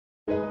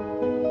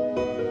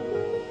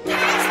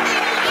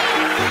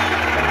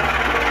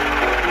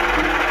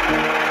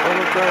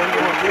grind,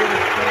 go and get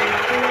it.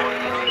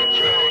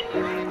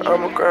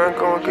 I'ma grind,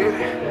 go and get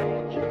it.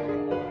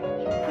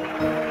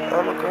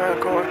 I'ma grind,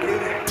 go and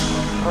get it.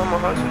 I'ma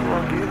hustle, go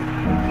and get it.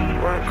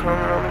 When it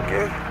coming, I'ma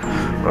get it.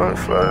 When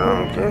it's flooded,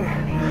 I'ma get it.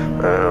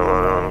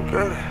 I'ma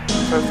get it.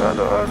 First out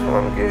the hustle,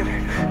 I'ma get it.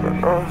 When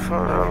it's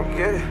flooded, I'ma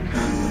get it.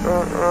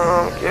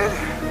 I'ma get it.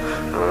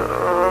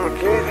 I'ma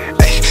get it.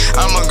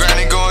 I'ma grind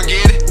and go and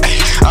get it.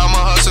 I'ma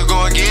hustle,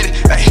 go and get it.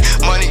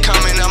 Money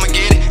coming, I'ma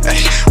get it.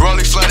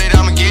 Rolling flooded,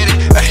 I'ma get it.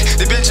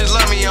 The bitches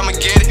love me, I'ma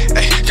get it.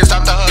 Can't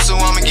stop the hustle,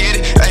 I'ma get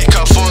it.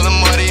 Cup full of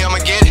money, I'ma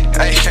get it.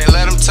 Can't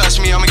let them touch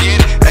me, I'ma get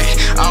it.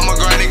 I'ma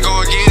grind and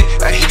go and get it.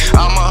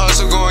 I'ma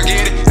hustle, go and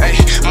get it.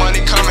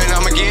 Money coming,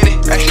 I'ma get it.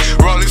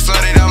 Rolling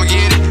flooded, I'ma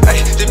get it.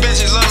 The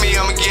bitches love me,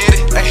 I'ma get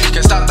it.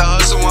 Can't stop the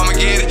hustle, I'ma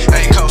get it.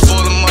 Cup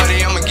full of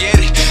money, I'ma get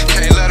it.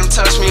 Can't let them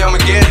touch me, I'ma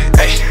get it.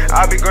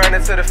 I be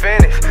grinding to the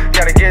finish.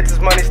 Gotta get this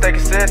money, stay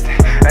consistent.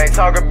 Ain't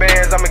talking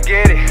bands, I'ma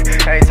get it.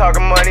 Ain't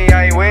talking money,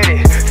 I ain't with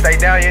it. Stay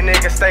down, your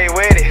nigga, stay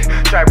with it.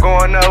 Trap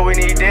going up, we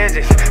need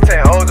digits.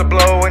 10 O's to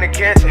blow in the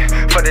kitchen.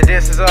 For the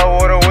dishes,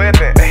 I'll order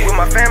whipping. With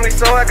my family,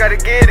 so I gotta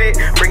get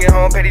it. Bring it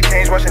home, petty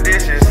change, washing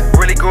dishes.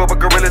 Really good with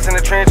gorillas in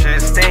the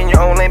trenches. Stay in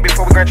your own lane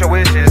before we grant your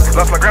wishes.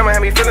 Lost my grandma,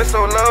 had me feeling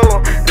so low.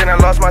 Then I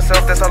lost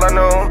myself, that's all I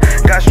know.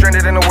 Got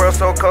stranded in a world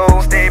so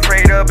cold. Stay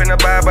prayed up and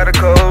abide by the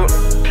code.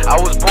 I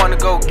was born to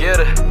go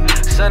get her.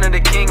 Son of the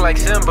king like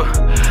Simba.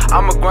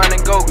 I'ma grind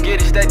and go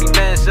get it. Stack these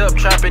bands up,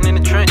 trapping in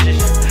the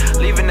trenches.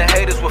 Leaving the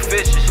haters with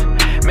fishes.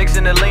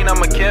 Mixing the lean,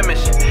 I'm a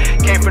chemist.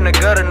 Came from the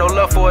gutter, no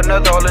love for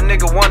another. All a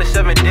nigga wanted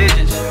 7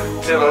 digits.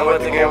 Chillin'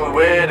 with the game, we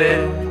with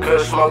it.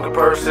 Could smoke a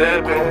per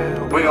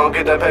sippin'. We gon'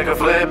 get that pack and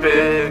flip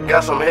it.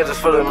 Got some hitters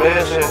for the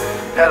mission.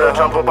 Had to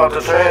jump up out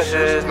the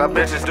trenches. Now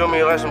bitches do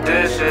me like some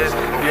dishes.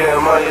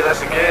 Getting money,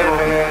 that's a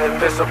given.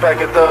 Pistol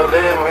pack and thug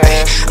living.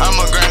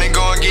 I'ma grind and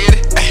go and get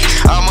it.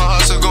 I'ma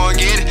hustle, go and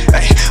get it.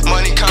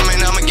 Money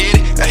coming, I'ma get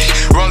it.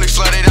 Rolling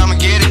flooded, I'ma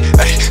get it.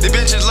 The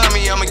bitches love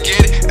me, I'ma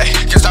get it.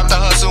 Can't stop the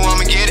hustle,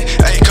 I'ma get it.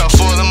 Cup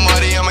full of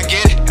money, I'ma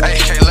get it.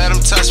 Can't let them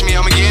touch me,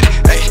 I'ma get it.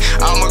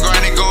 I'ma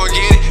grind and go and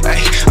get it.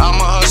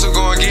 I'ma hustle,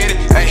 go and get it.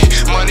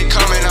 Money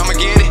coming, I'ma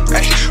get it.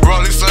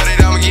 Rolling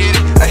flooded, I'ma get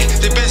it.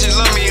 The bitches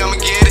love me, I'ma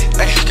get it.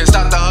 Can't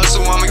stop the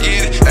hustle, I'ma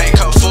get it.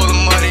 Cup full of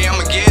money,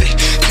 I'ma get it.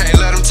 Can't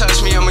let them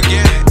touch me, I'ma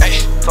get it.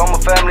 Told my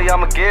family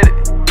I'ma get it.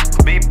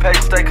 Be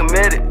patient, stay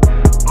committed.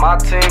 My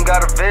team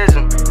got a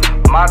vision.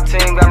 My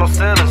team got no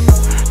ceilings.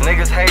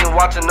 Niggas hating,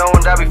 watching,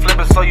 knowing that we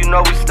flipping, so you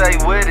know we stay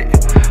with it.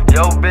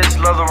 Yo, bitch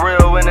love the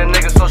real in a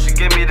nigga, so she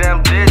give me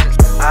them digits.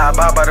 I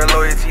abide by the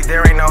loyalty,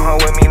 there ain't no hoe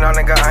with me, no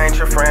nigga, I ain't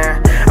your friend.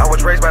 I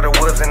was raised by the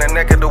woods, in the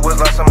neck of the woods,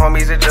 lost some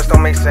homies, it just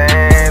don't make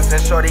sense.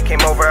 Since shorty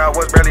came over, I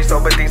was barely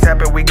sober, things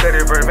happened, we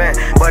couldn't prevent.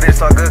 But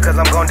it's all good, cause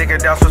I'm gon' dig her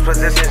down, switch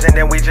positions, and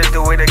then we just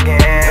do it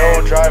again.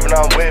 No driving,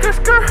 I'm with it.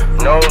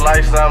 No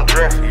lights, I'm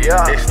drifting.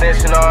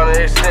 Extension on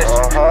the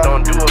extension.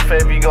 Don't do a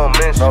favor, you gon'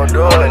 mention. All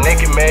the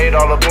naked made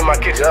all up in my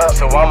kitchen.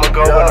 So I'ma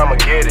go and I'ma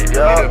get it.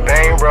 Need a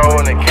bang bro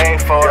and a cane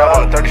fold. I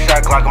want a 30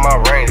 shot Glock in my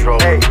Range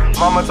Rover. Hey,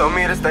 mama told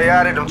me to stay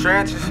out of them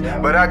trenches,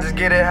 but I just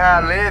get it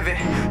how I live it.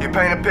 You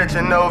paint a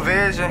picture, no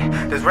vision.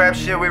 This rap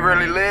shit, we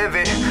really live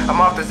it.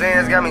 I'm off the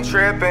Zans, got me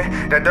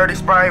tripping. That dirty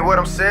Sprite, what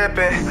I'm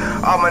sipping.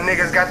 All my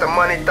niggas got the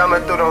money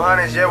thumbing through them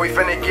hundreds, yeah, we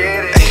finna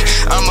get it.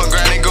 I'ma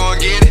grind and go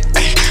and get it.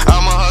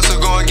 I'ma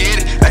hustle, go and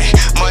get it.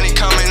 Money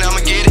coming,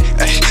 I'ma get it.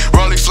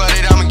 Rolling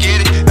flooded, I'ma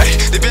get it.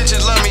 The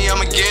bitches love me,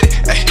 I'ma get it.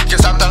 Can't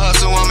stop the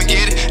hustle, I'ma get it.